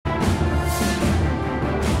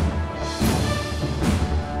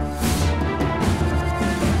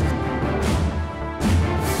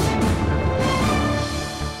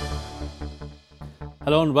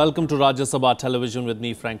Hello and welcome to Rajya Sabha Television with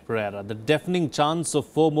me, Frank Pereira. The deafening chance of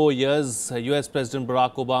 4 more years, US President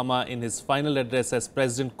Barack Obama in his final address as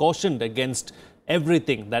president cautioned against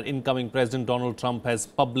everything that incoming President Donald Trump has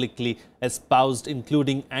publicly espoused,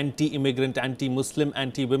 including anti-immigrant, anti-Muslim,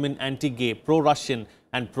 anti-women, anti-gay, pro-Russian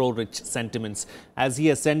and pro-rich sentiments. As he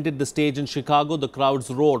ascended the stage in Chicago, the crowds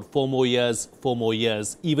roared, 4 more years, 4 more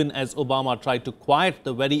years, even as Obama tried to quiet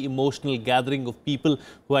the very emotional gathering of people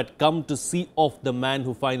who had come to see off the man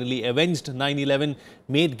who finally avenged 9/11,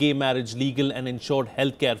 made gay marriage legal and ensured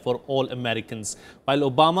healthcare for all Americans. While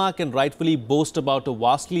Obama can rightfully boast about a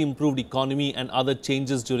vastly improved economy and other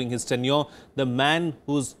changes during his tenure, the man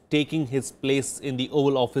who's taking his place in the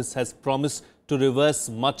Oval Office has promised to reverse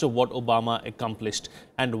much of what Obama accomplished.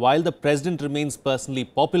 And while the president remains personally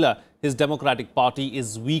popular, his Democratic Party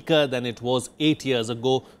is weaker than it was 8 years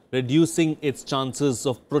ago, reducing its chances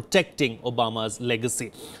of protecting Obama's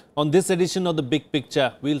legacy. On this edition of The Big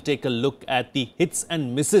Picture, we'll take a look at the hits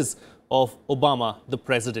and misses of Obama, the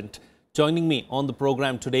president. Joining me on the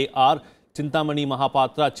program today are Chintamani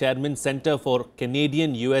Mahapatra, Chairman, Center for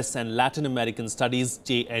Canadian, US and Latin American Studies,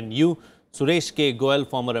 JNU, Suresh K. Goel,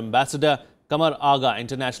 former ambassador, Qamar Agha,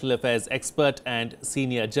 International Affairs expert and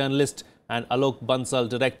senior journalist, and Alok Bansal,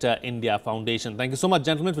 Director, India Foundation. Thank you so much,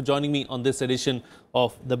 gentlemen, for joining me on this edition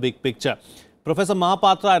of The Big Picture. Professor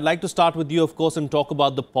Mahapatra, I'd like to start with you, of course, and talk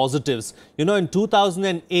about the positives. You know, in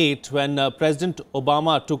 2008, when President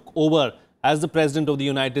Obama took over as the President of the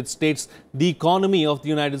United States, the economy of the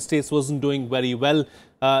United States wasn't doing very well.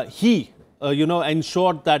 He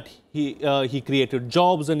ensured that he created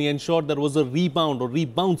jobs and he ensured there was a rebound or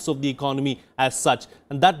rebounce of the economy as such.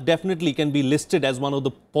 And that definitely can be listed as one of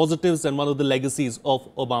the positives and one of the legacies of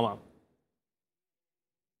Obama.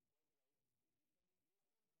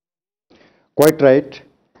 Quite right.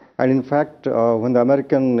 And in fact, when the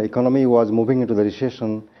American economy was moving into the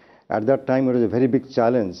recession, at that time it was a very big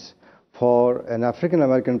challenge for an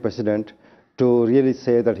African-American president to really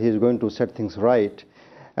say that he is going to set things right.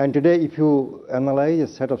 And today, if you analyze a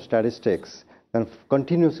set of statistics, then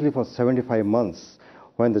continuously for 75 months,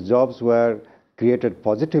 when the jobs were created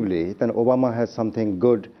positively, then Obama has something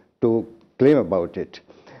good to claim about it.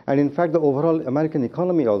 And in fact, the overall American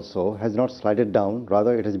economy also has not slided down.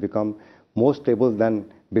 Rather, it has become more stable than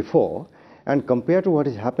before. And compared to what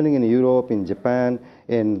is happening in Europe, in Japan,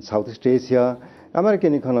 in Southeast Asia,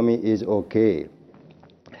 American economy is okay.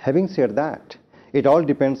 Having said that, it all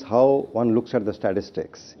depends how one looks at the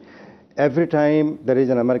statistics. Every time there is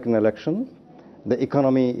an American election, the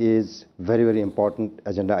economy is very, very important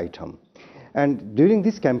agenda item. And during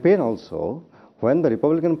this campaign also, when the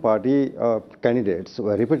Republican Party candidates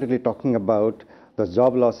were repeatedly talking about the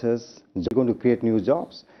job losses, going to create new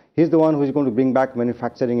jobs, he's the one who is going to bring back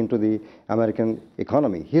manufacturing into the American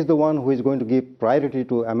economy. He's the one who is going to give priority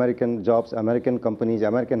to American jobs, American companies,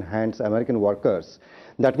 American hands, American workers.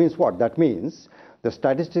 That means what? That means the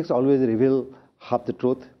statistics always reveal half the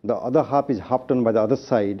truth. The other half is half done by the other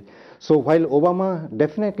side. So while Obama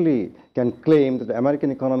definitely can claim that the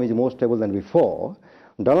American economy is more stable than before,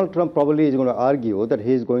 Donald Trump probably is going to argue that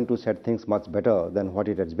he is going to set things much better than what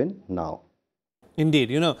it has been now.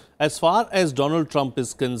 Indeed. You know, as far as Donald Trump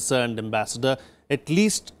is concerned, Ambassador, at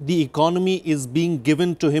least the economy is being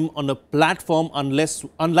given to him on a platform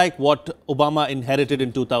unlike what Obama inherited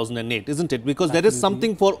in 2008, isn't it? Because there is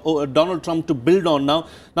something for Donald Trump to build on now.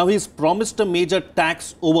 Now, he's promised a major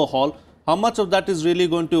tax overhaul. How much of that is really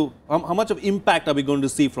going to, how much of impact are we going to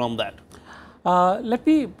see from that? Let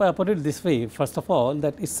me put it this way. First of all,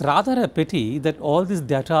 that it's rather a pity that all this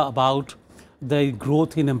data about the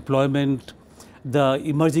growth in employment, the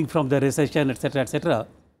emerging from the recession, etc.,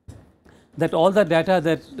 that all the data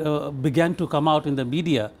that began to come out in the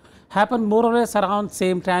media happened more or less around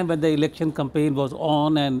same time when the election campaign was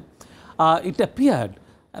on, and it appeared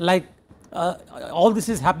like all this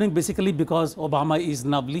is happening basically because Obama is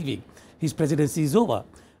now leaving, his presidency is over,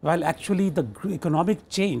 while actually the economic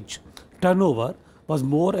change turnover was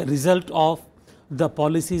more a result of the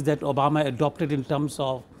policies that Obama adopted in terms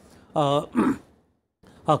of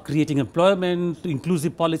creating employment,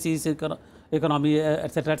 inclusive policies, economy,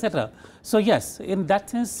 etc., etc. So yes, in that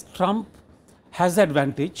sense, Trump has the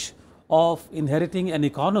advantage of inheriting an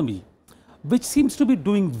economy which seems to be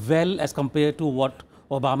doing well as compared to what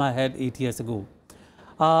Obama had 8 years ago.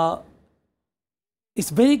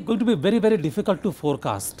 It's going to be very, very difficult to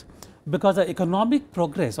forecast because the economic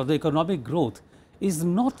progress or the economic growth is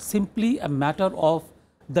not simply a matter of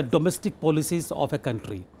the domestic policies of a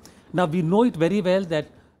country. Now, we know it very well that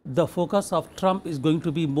the focus of Trump is going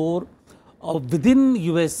to be more within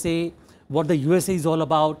USA. What the USA is all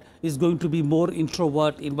about is going to be more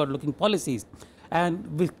introvert, inward-looking policies.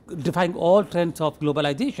 and with defying all trends of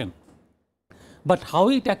globalization. But how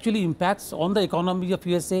it actually impacts on the economy of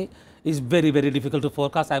USA is very, very difficult to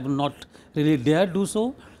forecast. I will not really dare do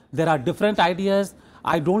so. There are different ideas.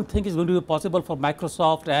 I don't think it's going to be possible for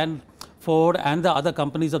Microsoft and Ford and the other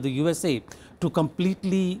companies of the USA to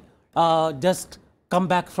completely just come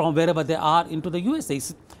back from wherever they are into the USA.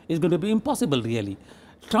 It's going to be impossible, really.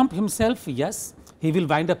 Trump himself, yes, he will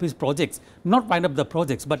wind up his projects, not wind up the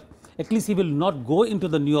projects, but at least he will not go into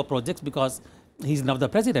the newer projects because he's now the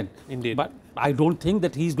president. Indeed. But I don't think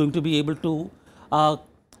that he's going to be able to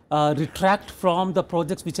retract from the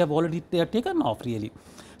projects which have already taken off, really.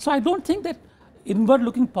 So I don't think that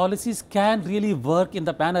inward-looking policies can really work in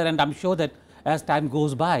the manner, and I'm sure that as time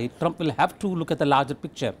goes by, Trump will have to look at the larger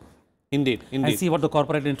picture. Indeed, indeed. And see what the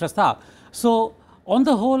corporate interests are. So on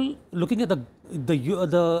the whole, looking at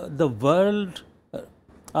the world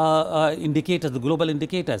indicators, the global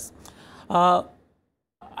indicators,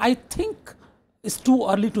 I think it's too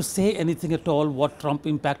early to say anything at all what Trump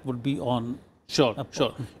impact would be on. Sure,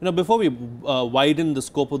 sure. You know, before we widen the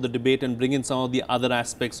scope of the debate and bring in some of the other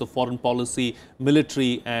aspects of foreign policy,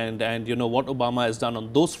 military, and you know what Obama has done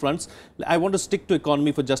on those fronts, I want to stick to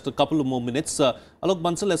economy for just a couple of more minutes. Alok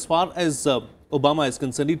Bansal, as far as Obama is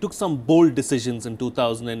concerned, he took some bold decisions in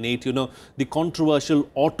 2008. You know, the controversial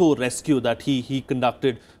auto rescue that he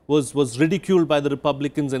conducted was ridiculed by the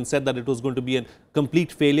Republicans and said that it was going to be a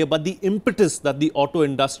complete failure. But the impetus that the auto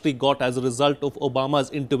industry got as a result of Obama's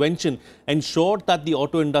intervention ensured that the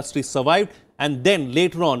auto industry survived and then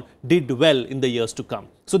later on did well in the years to come.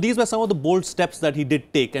 So these were some of the bold steps that he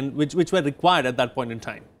did take and which were required at that point in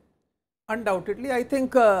time. Undoubtedly, I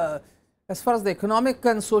think as far as the economic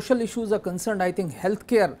and social issues are concerned, I think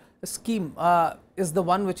healthcare scheme is the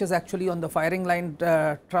one which is actually on the firing line.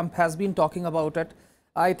 Trump has been talking about it.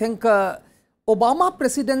 I think Obama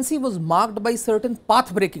presidency was marked by certain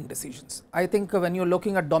path-breaking decisions. I think when you're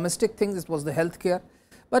looking at domestic things, it was the healthcare.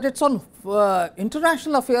 But it's on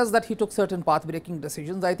international affairs that he took certain path-breaking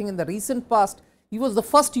decisions. I think in the recent past, he was the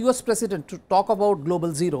first US president to talk about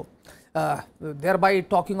global zero, thereby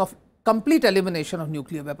talking of complete elimination of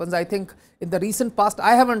nuclear weapons. I think in the recent past,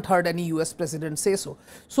 I haven't heard any US president say so.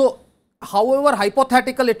 So, however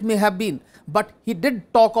hypothetical it may have been, but he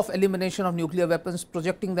did talk of elimination of nuclear weapons,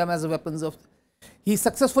 projecting them as weapons of. He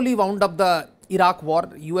successfully wound up the Iraq war,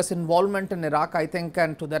 US involvement in Iraq, I think,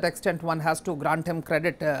 and to that extent one has to grant him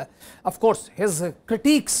credit. Of course, his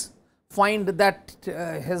critiques find that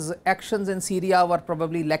his actions in Syria were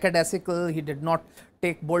probably lackadaisical. He did not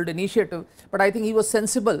take bold initiative, but I think he was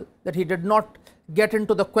sensible that he did not get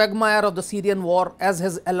into the quagmire of the Syrian war as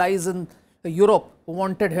his allies in Europe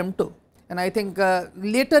wanted him to. And I think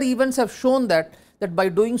later events have shown that by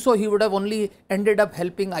doing so, he would have only ended up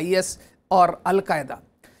helping IS or Al-Qaeda.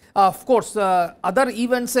 Of course, other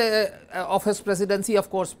events of his presidency, of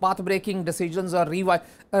course, path-breaking decisions or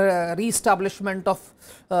re-establishment of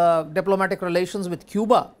diplomatic relations with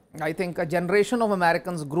Cuba. I think a generation of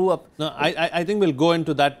Americans grew up. No, I think we'll go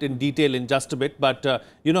into that in detail in just a bit. But,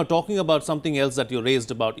 you know, talking about something else that you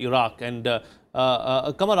raised about Iraq and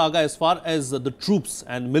Qamar Agha, as far as the troops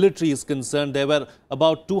and military is concerned, there were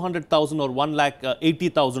about 200,000 or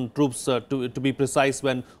 1,80,000 troops to be precise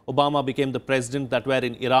when Obama became the president that were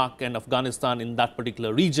in Iraq and Afghanistan in that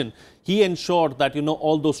particular region. He ensured that, you know,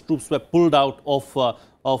 all those troops were pulled out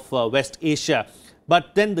of West Asia.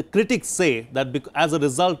 But then the critics say that as a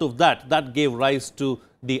result of that, that gave rise to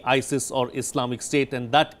the ISIS or Islamic State,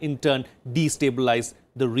 and that in turn destabilized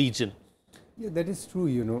the region. Yeah, that is true,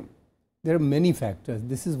 you know. There are many factors.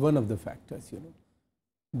 This is one of the factors, you know,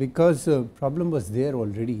 because problem was there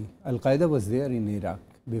already. Al-Qaeda was there in Iraq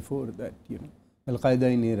before that, you know.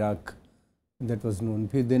 Al-Qaeda in Iraq, that was known.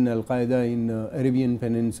 Then Al-Qaeda in Arabian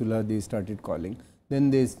Peninsula, they started calling.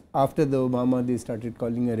 Then after the Obama, they started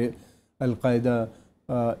calling Al-Qaeda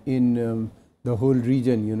in the whole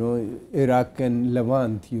region, you know, Iraq and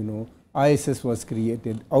Levant, you know. ISIS was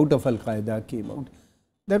created, out of Al-Qaeda came out.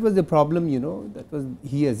 That was the problem, you know, that was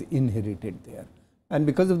he has inherited there. And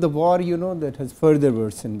because of the war, you know, that has further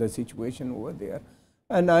worsened the situation over there.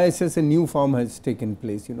 And ISIS, a new form has taken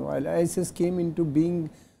place, you know. ISIS came into being,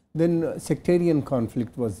 then sectarian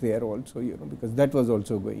conflict was there also, you know, because that was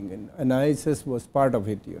also going in. And ISIS was part of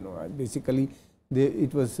it, you know. Basically,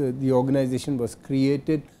 the organization was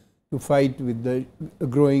created to fight with the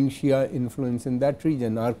growing Shia influence in that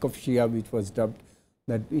region, Ark of Shia, which was dubbed,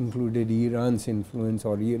 that included Iran's influence,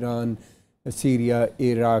 or Iran, Syria,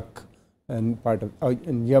 Iraq, and part of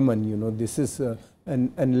and Yemen, you know, this is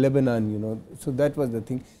and Lebanon, you know. So that was the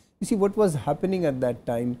thing. You see, what was happening at that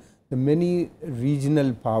time, the many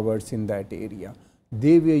regional powers in that area,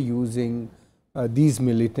 they were using these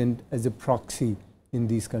militants as a proxy in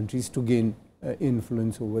these countries to gain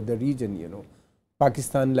influence over the region, you know.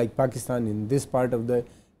 Pakistan, like Pakistan in this part of the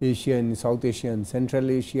Asia, in South Asia and Central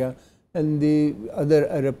Asia, and the other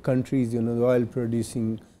Arab countries, you know, the oil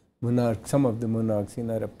producing monarchs, some of the monarchs in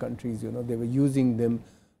Arab countries, you know, they were using them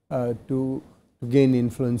to gain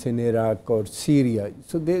influence in Iraq or Syria.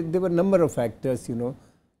 So there were a number of factors, you know.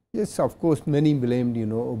 Yes, of course, many blamed, you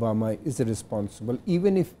know, Obama is responsible.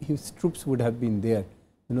 Even if his troops would have been there,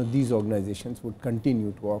 you know, these organizations would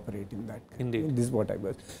continue to operate in that country. Indeed. This is what I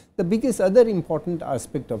was. The biggest other important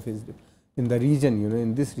aspect of his, in the region, you know,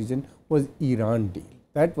 in this region was Iran deal.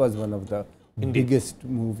 That was one of the biggest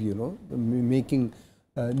move, you know, making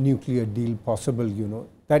nuclear deal possible, you know.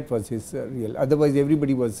 That was his real. Otherwise,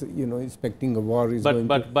 everybody was, you know, expecting a war.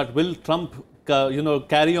 But will Trump, you know,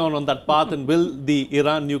 carry on that path, and will the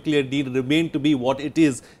Iran nuclear deal remain to be what it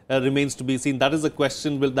is? Remains to be seen. That is a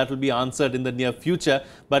question that will be answered in the near future.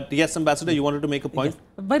 But yes, Ambassador, you wanted to make a point.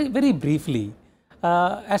 Yes. Very briefly,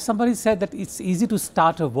 as somebody said, that it's easy to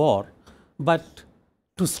start a war, but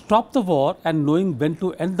to stop the war and knowing when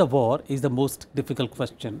to end the war is the most difficult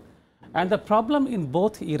question. And the problem in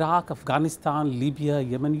both Iraq, Afghanistan, Libya,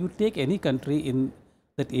 Yemen, you take any country in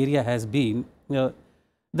that area has been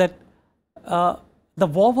that the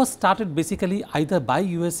war was started basically either by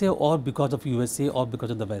USA or because of USA or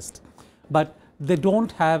because of the West. But they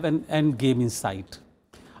don't have an end game in sight.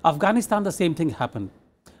 Afghanistan, the same thing happened.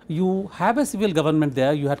 You have a civil government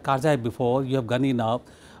there, you had Karzai before, you have Ghani now,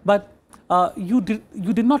 but you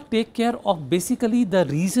did not take care of basically the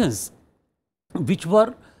reasons which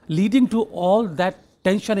were leading to all that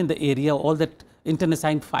tension in the area, all that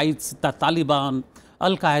internecine fights, the Taliban,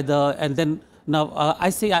 Al-Qaeda, and then now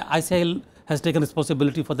ISIL has taken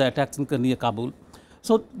responsibility for the attacks in near Kabul.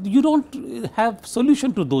 So you don't have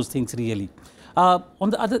solution to those things really. On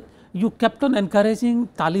the other, you kept on encouraging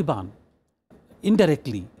Taliban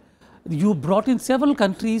indirectly. You brought in several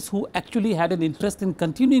countries who actually had an interest in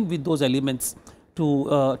continuing with those elements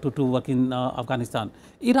to work in Afghanistan.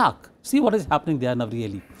 Iraq, see what is happening there now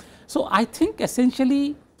really. So I think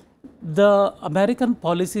essentially the American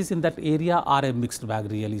policies in that area are a mixed bag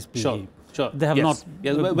really speaking. Sure. They have not.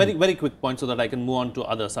 Yes, very quick point so that I can move on to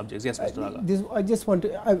other subjects. Yes, Mr. Agha. I just want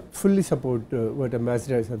to, I fully support what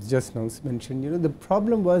Ambassador has just now mentioned. You know, the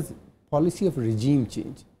problem was policy of regime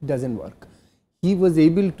change. It doesn't work. He was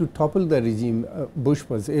able to topple the regime, Bush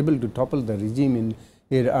was able to topple the regime in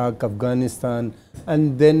Iraq, Afghanistan,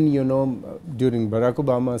 and then, you know, during Barack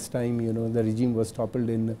Obama's time, you know, the regime was toppled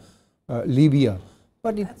in Libya.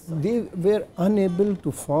 But they were unable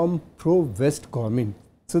to form pro-West government.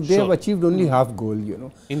 So they have achieved only half goal, you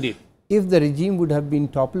know. Indeed. If the regime would have been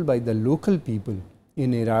toppled by the local people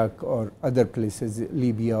in Iraq or other places,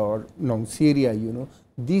 Libya or now Syria, you know,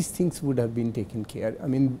 these things would have been taken care. I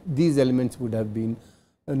mean, these elements would have been,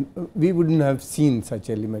 we wouldn't have seen such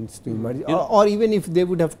elements to emerge. Or even if they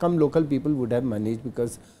would have come, local people would have managed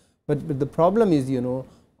because, but the problem is, you know,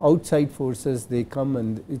 outside forces, they come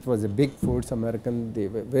and it was a big force, American, they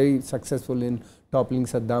were very successful in toppling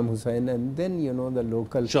Saddam Hussein, and then, you know, the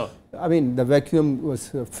local, I mean, the vacuum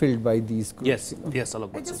was filled by these groups. Yes, you know. yes,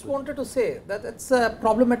 Alok. I just wanted to say that it's a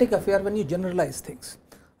problematic affair when you generalize things.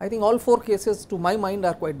 I think all four cases to my mind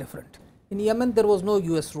are quite different. In Yemen, there was no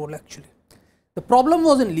US role actually. The problem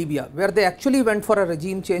was in Libya, where they actually went for a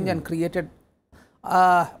regime change and created,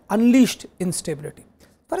 unleashed instability.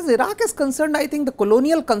 As far as Iraq is concerned, I think the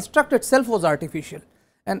colonial construct itself was artificial.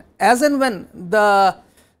 And as and when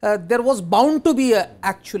there was bound to be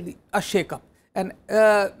actually a shake-up. And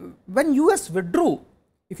when US withdrew,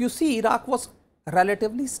 if you see, Iraq was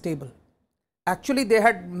relatively stable. Actually, they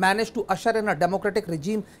had managed to usher in a democratic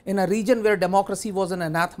regime in a region where democracy was an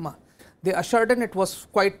anathema. They ushered in, it was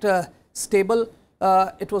quite stable,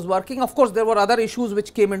 it was working. Of course, there were other issues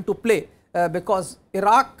which came into play because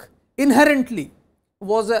Iraq inherently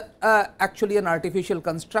was actually an artificial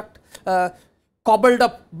construct cobbled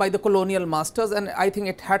up by the colonial masters, and I think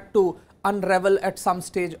it had to unravel at some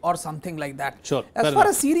stage or something like that. Sure. As far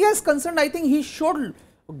as Syria is concerned, I think he showed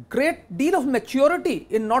a great deal of maturity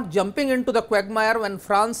in not jumping into the quagmire when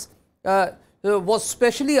France was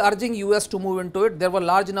specially urging US to move into it. There were a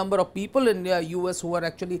large number of people in US who were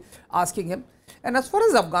actually asking him. And as far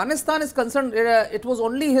as Afghanistan is concerned, it was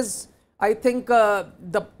only his, I think,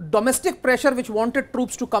 the domestic pressure which wanted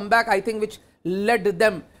troops to come back, I think, which led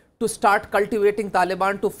them to start cultivating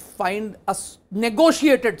Taliban to find a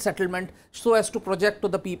negotiated settlement so as to project to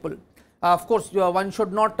the people. Of course, one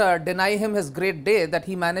should not deny him his great day that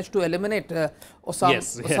he managed to eliminate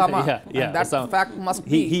Osama. And that fact must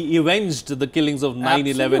be. He avenged the killings of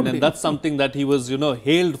 9/11, and that's something that he was,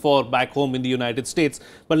 hailed for back home in the United States.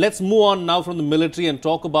 But let's move on now from the military and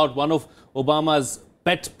talk about one of Obama's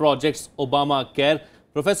pet projects, Obamacare.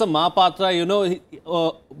 Professor Mahapatra,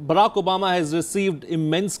 Barack Obama has received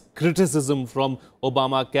immense criticism from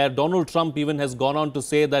Obamacare. Donald Trump even has gone on to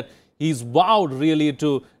say that he's vowed really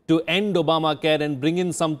to end Obamacare and bring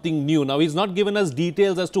in something new. Now, he's not given us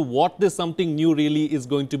details as to what this something new really is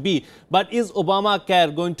going to be. But is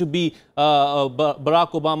Obamacare going to be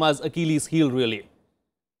Barack Obama's Achilles heel, really?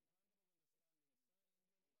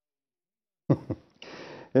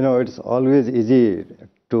 It's always easy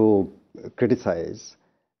to criticize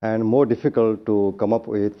and more difficult to come up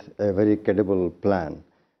with a very credible plan.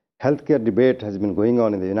 Healthcare debate has been going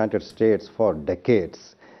on in the United States for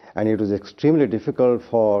decades, and it was extremely difficult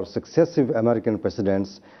for successive American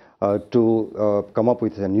presidents to come up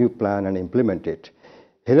with a new plan and implement it.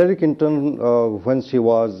 Hillary Clinton, when she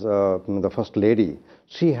was the first lady,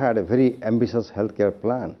 she had a very ambitious healthcare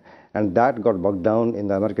plan, and that got bogged down in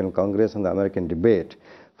the American Congress and the American debate.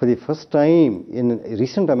 For the first time in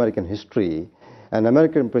recent American history, an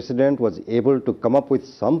American president was able to come up with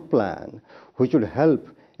some plan which would help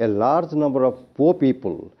a large number of poor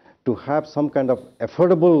people to have some kind of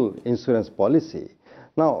affordable insurance policy.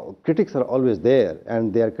 Now, critics are always there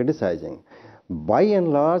and they are criticizing. By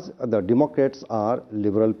and large, the Democrats are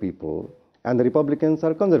liberal people and the Republicans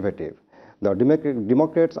are conservative. The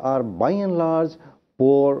Democrats are by and large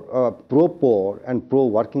pro-poor and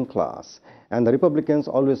pro-working class, and the Republicans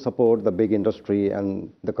always support the big industry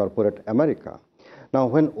and the corporate America. Now,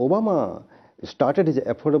 when Obama started his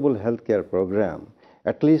affordable health care program,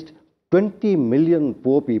 at least 20 million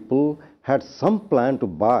poor people had some plan to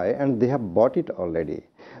buy, and they have bought it already.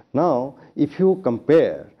 Now, if you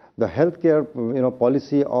compare the healthcare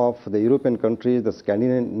policy of the European countries, the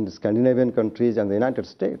Scandinavian countries, and the United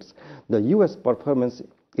States, the US performance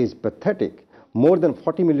is pathetic. More than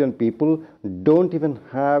 40 million people don't even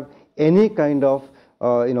have any kind of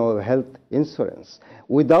health insurance.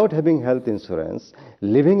 Without having health insurance,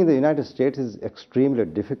 living in the United States is extremely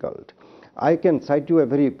difficult. I can cite you a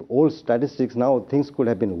very old statistics. Now things could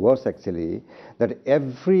have been worse actually, that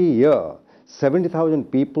every year 70,000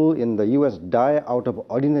 people in the US die out of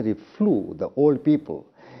ordinary flu, the old people,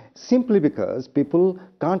 simply because people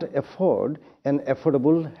can't afford an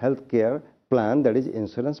affordable health care plan, that is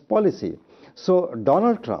insurance policy. So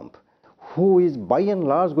Donald Trump, who is by and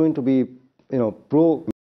large going to be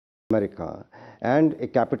pro-America and a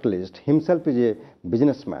capitalist, himself is a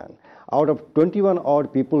businessman. Out of 21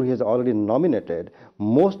 odd people he has already nominated,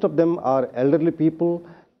 most of them are elderly people,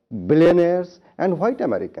 billionaires, and white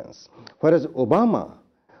Americans. Whereas Obama,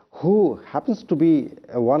 who happens to be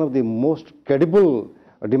one of the most credible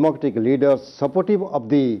democratic leaders, supportive of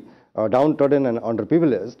the downtrodden and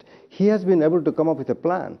underprivileged, he has been able to come up with a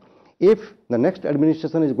plan. If the next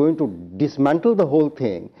administration is going to dismantle the whole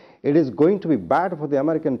thing, it is going to be bad for the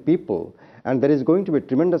American people, and there is going to be a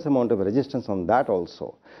tremendous amount of resistance on that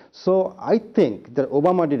also. So I think that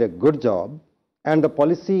Obama did a good job, and the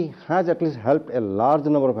policy has at least helped a large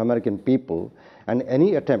number of American people, and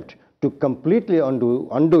any attempt to completely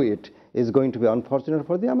undo it is going to be unfortunate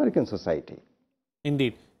for the American society.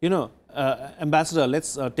 Indeed. Ambassador,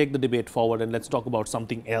 let's take the debate forward and let's talk about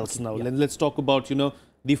something else now. Yeah. Let's talk about,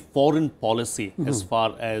 the foreign policy as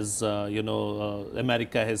far as,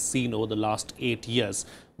 America has seen over the last 8 years.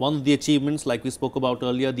 One of the achievements, like we spoke about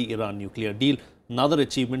earlier, the Iran nuclear deal. Another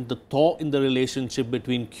achievement, the thaw in the relationship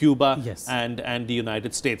between Cuba and the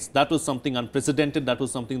United States. That was something unprecedented. That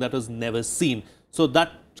was something that was never seen. So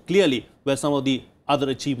that clearly were some of the other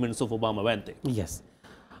achievements of Obama, weren't they? Yes.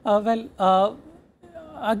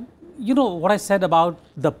 What I said about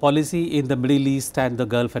the policy in the Middle East and the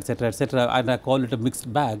Gulf, etc., and I call it a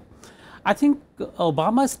mixed bag. I think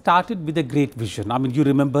Obama started with a great vision. I mean, you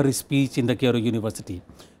remember his speech in the Cairo University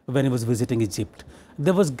when he was visiting Egypt.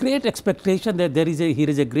 There was great expectation that he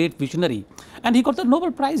is a great visionary, and he got the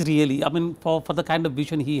Nobel Prize really. I mean, for the kind of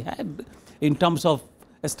vision he had in terms of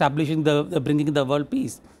establishing bringing the world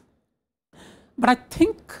peace. But I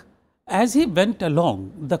think as he went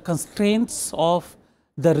along, the constraints of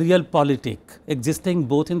the real politic existing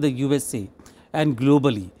both in the USA and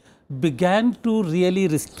globally began to really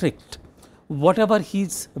restrict whatever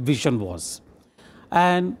his vision was.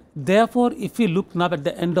 And therefore, if we look now at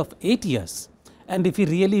the end of 8 years, and if we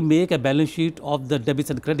really make a balance sheet of the debits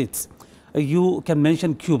and credits, you can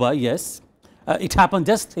mention Cuba, yes. It happened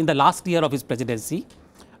just in the last year of his presidency,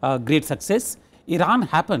 great success. Iran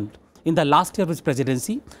happened in the last year of his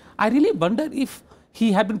presidency, I really wonder if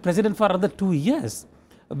he had been president for another 2 years,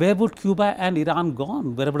 where would Cuba and Iran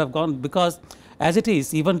gone? Where would have gone? Because as it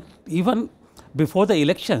is, even before the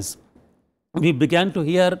elections, we began to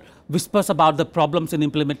hear whispers about the problems in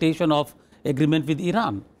implementation of agreement with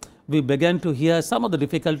Iran. We began to hear some of the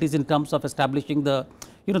difficulties in terms of establishing the,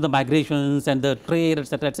 the migrations and the trade,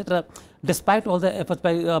 etc., despite all the efforts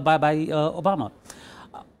by Obama.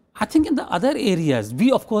 I think in the other areas,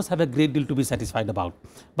 we of course have a great deal to be satisfied about.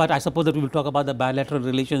 But I suppose that we will talk about the bilateral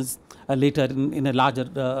relations later in a larger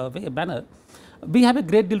manner. We have a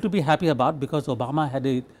great deal to be happy about because Obama had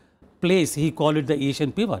a place, he called it the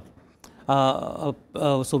Asian pivot. So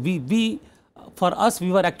for us,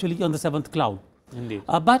 we were actually on the 7th cloud. Indeed.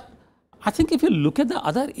 But I think if you look at the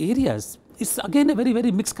other areas, it's again a very,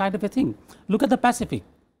 very mixed kind of a thing. Look at the Pacific.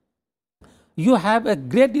 You have a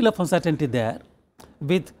great deal of uncertainty there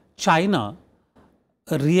with China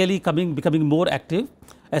really becoming more active,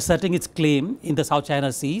 asserting its claim in the South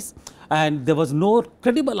China Seas, and there was no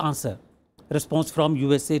credible response from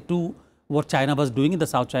USA to what China was doing in the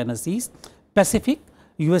South China Seas. Pacific,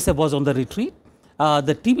 USA was on the retreat.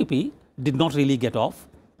 The TPP did not really get off.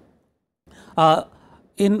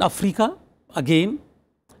 In Africa, again,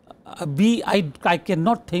 I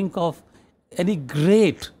cannot think of any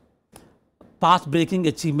great path-breaking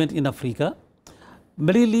achievement in Africa.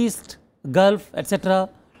 Middle East, Gulf, etc.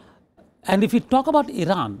 And if we talk about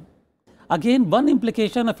Iran, again, one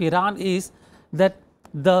implication of Iran is that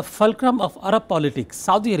the fulcrum of Arab politics,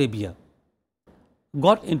 Saudi Arabia,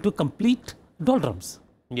 got into complete doldrums.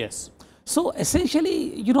 Yes. So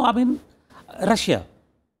essentially, Russia.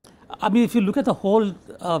 If you look at the whole,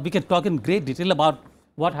 we can talk in great detail about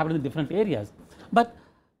what happened in different areas. But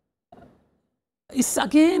it's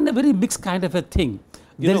again a very mixed kind of a thing.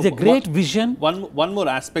 There is a great vision. One more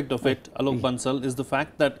aspect of it, Alok Bansal, is the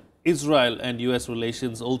fact that Israel and US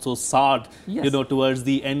relations also soured, towards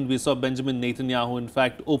the end. We saw Benjamin Netanyahu, in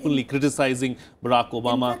fact, openly criticizing Barack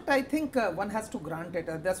Obama. In fact, I think one has to grant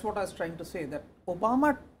it. That's what I was trying to say, that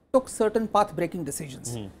Obama took certain path-breaking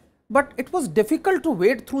decisions. But it was difficult to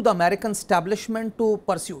wade through the American establishment to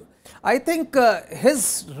pursue. I think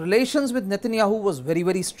his relations with Netanyahu was very,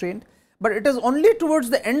 very strained. But it is only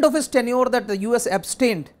towards the end of his tenure that the US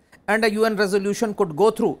abstained and a UN resolution could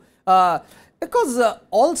go through. Because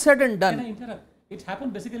all said and done. Can I interrupt? It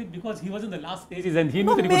happened basically because he was in the last stages and he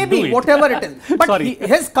knew that he could do maybe, it. whatever it is. But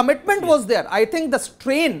his commitment was there. I think the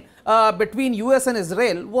strain between US and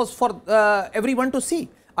Israel was for everyone to see.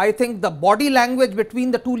 I think the body language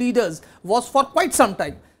between the two leaders was for quite some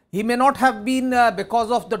time. He may not have been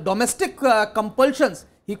because of the domestic compulsions,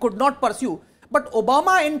 he could not pursue. But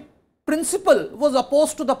Obama in principle was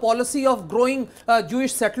opposed to the policy of growing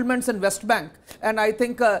Jewish settlements in West Bank, and I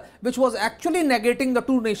think which was actually negating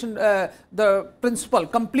the the principle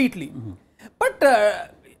completely. But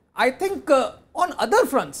I think on other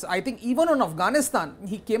fronts, I think even on Afghanistan,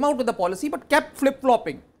 he came out with a policy but kept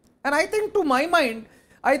flip-flopping. And I think, to my mind,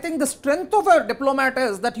 I think the strength of a diplomat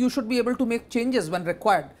is that you should be able to make changes when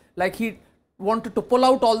required. Like he wanted to pull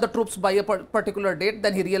out all the troops by a particular date,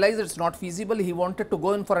 then he realized it's not feasible. He wanted to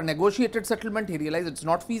go in for a negotiated settlement, he realized it's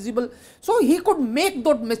not feasible. So he could make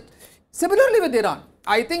those. Similarly with Iran,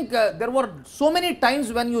 I think there were so many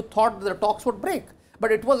times when you thought the talks would break,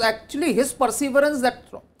 but it was actually his perseverance that,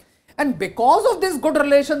 and because of these good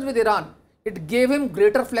relations with Iran, it gave him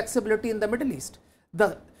greater flexibility in the Middle East.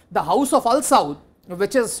 The House of Al Saud,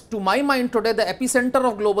 which is to my mind today the epicenter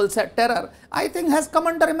of global terror, I think has come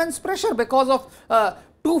under immense pressure because of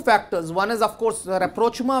two factors. One is of course the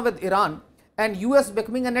rapprochement with Iran and US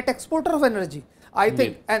becoming a net exporter of energy. I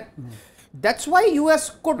think, and that's why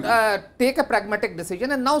US could take a pragmatic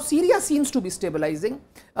decision, and now Syria seems to be stabilizing.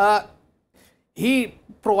 He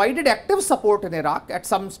provided active support in Iraq at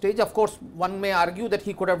some stage. Of course, one may argue that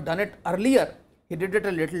he could have done it earlier. He did it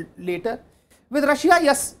a little later. With Russia,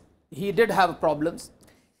 yes, he did have problems,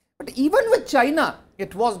 but even with China,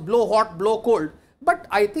 it was blow hot, blow cold. But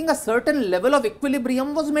I think a certain level of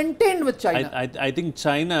equilibrium was maintained with China. I think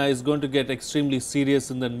China is going to get extremely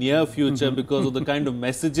serious in the near future because of the kind of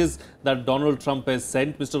messages that Donald Trump has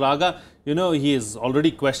sent. Mr. Agha, he has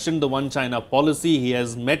already questioned the one China policy. He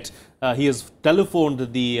has he has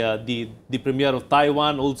telephoned the premier of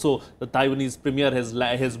Taiwan. Also, the Taiwanese premier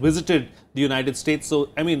has visited the United States. So,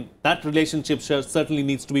 I mean, that relationship certainly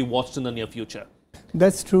needs to be watched in the near future.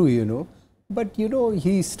 That's true, But,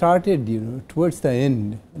 he started, towards the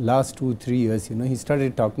end, last 2-3 years, he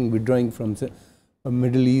started withdrawing from the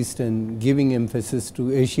Middle East and giving emphasis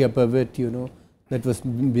to Asia pivot, that was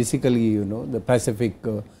basically, the Pacific,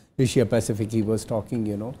 Asia Pacific he was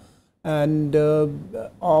talking, And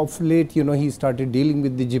of late, he started dealing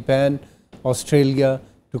with the Japan, Australia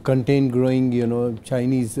to contain growing,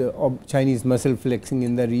 Chinese muscle flexing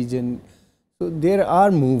in the region. So there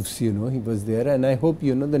are moves, he was there, and I hope,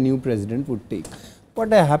 the new president would take.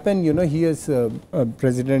 What happened, he is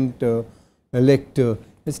president elect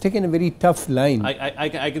has taken a very tough line.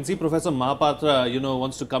 I can see Professor Mahapatra,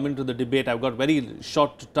 wants to come into the debate. I've got very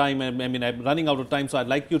short time. I mean, I'm running out of time, so I'd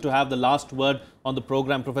like you to have the last word on the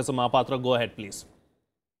program. Professor Mahapatra, go ahead, please.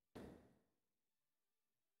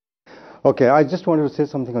 Okay, I just wanted to say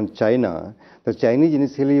something on China. The Chinese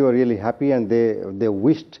initially were really happy, and they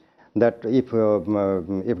wished that if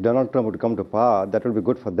Donald Trump would come to power, that would be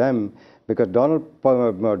good for them, because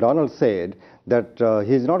Donald said that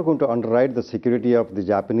he is not going to underwrite the security of the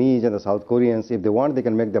Japanese and the South Koreans. If they want, they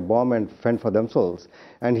can make the bomb and fend for themselves.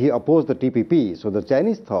 And he opposed the TPP. So the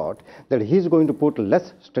Chinese thought that he is going to put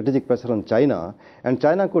less strategic pressure on China, and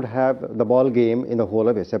China could have the ball game in the whole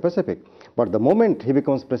of Asia Pacific. But the moment he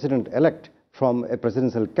becomes president-elect from a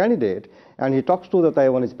presidential candidate, and he talks to the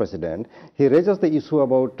Taiwanese president, he raises the issue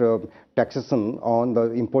about taxation on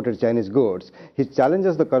the imported Chinese goods. He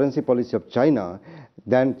challenges the currency policy of China.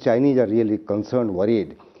 Then Chinese are really concerned,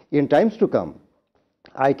 worried. In times to come,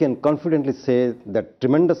 I can confidently say that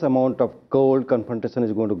tremendous amount of cold confrontation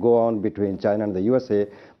is going to go on between China and the USA,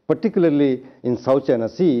 particularly in South China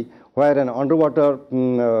Sea, where an underwater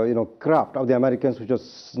craft of the Americans, which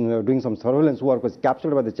was doing some surveillance work, was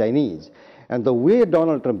captured by the Chinese. And the way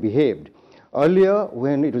Donald Trump behaved, earlier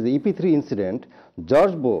when it was the EP3 incident,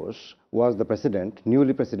 George Bush was the president,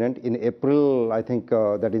 newly president. In April, I think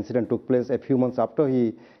that incident took place a few months after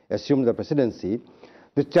he assumed the presidency.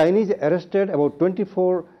 The Chinese arrested about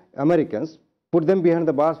 24 Americans, put them behind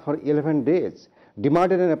the bars for 11 days,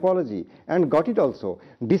 demanded an apology, and got it also,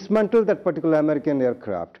 dismantled that particular American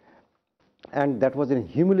aircraft. And that was a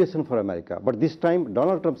humiliation for America. But this time,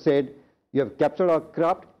 Donald Trump said, "You have captured our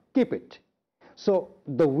craft, keep it." So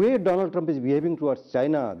the way Donald Trump is behaving towards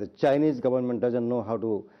China, the Chinese government doesn't know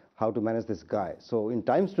how to manage this guy. So in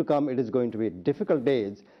times to come, it is going to be difficult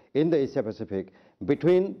days in the Asia Pacific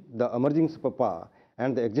between the emerging superpower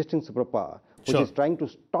and the existing superpower, which is trying to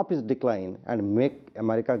stop his decline and make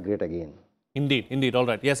America great again. Indeed, indeed. All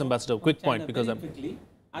right. Yes, Ambassador, quick point, because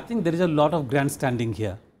I think there is a lot of grandstanding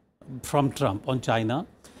here from Trump on China.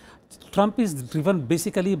 Trump is driven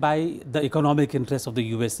basically by the economic interests of the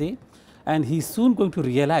USA, and he's soon going to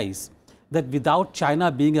realize that without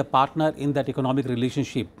China being a partner in that economic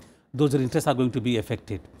relationship, those interests are going to be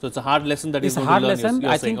affected. So it's a hard lesson that it's he's a going hard to learn. lesson.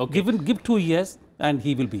 I think give 2 years and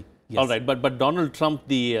he will be. Yes. All right, but Donald Trump,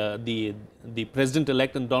 the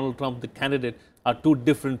president-elect, and Donald Trump, the candidate, are two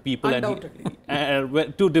different people. Undoubtedly.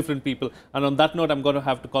 And two different people. And on that note, I'm going to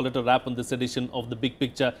have to call it a wrap on this edition of The Big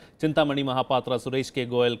Picture. Chintamani, Mahapatra, Suresh K.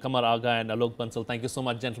 Goel, Qamar, Agha, and Alok Bansal. Thank you so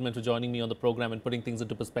much, gentlemen, for joining me on the program and putting things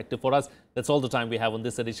into perspective for us. That's all the time we have on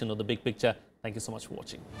this edition of The Big Picture. Thank you so much for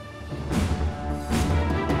watching.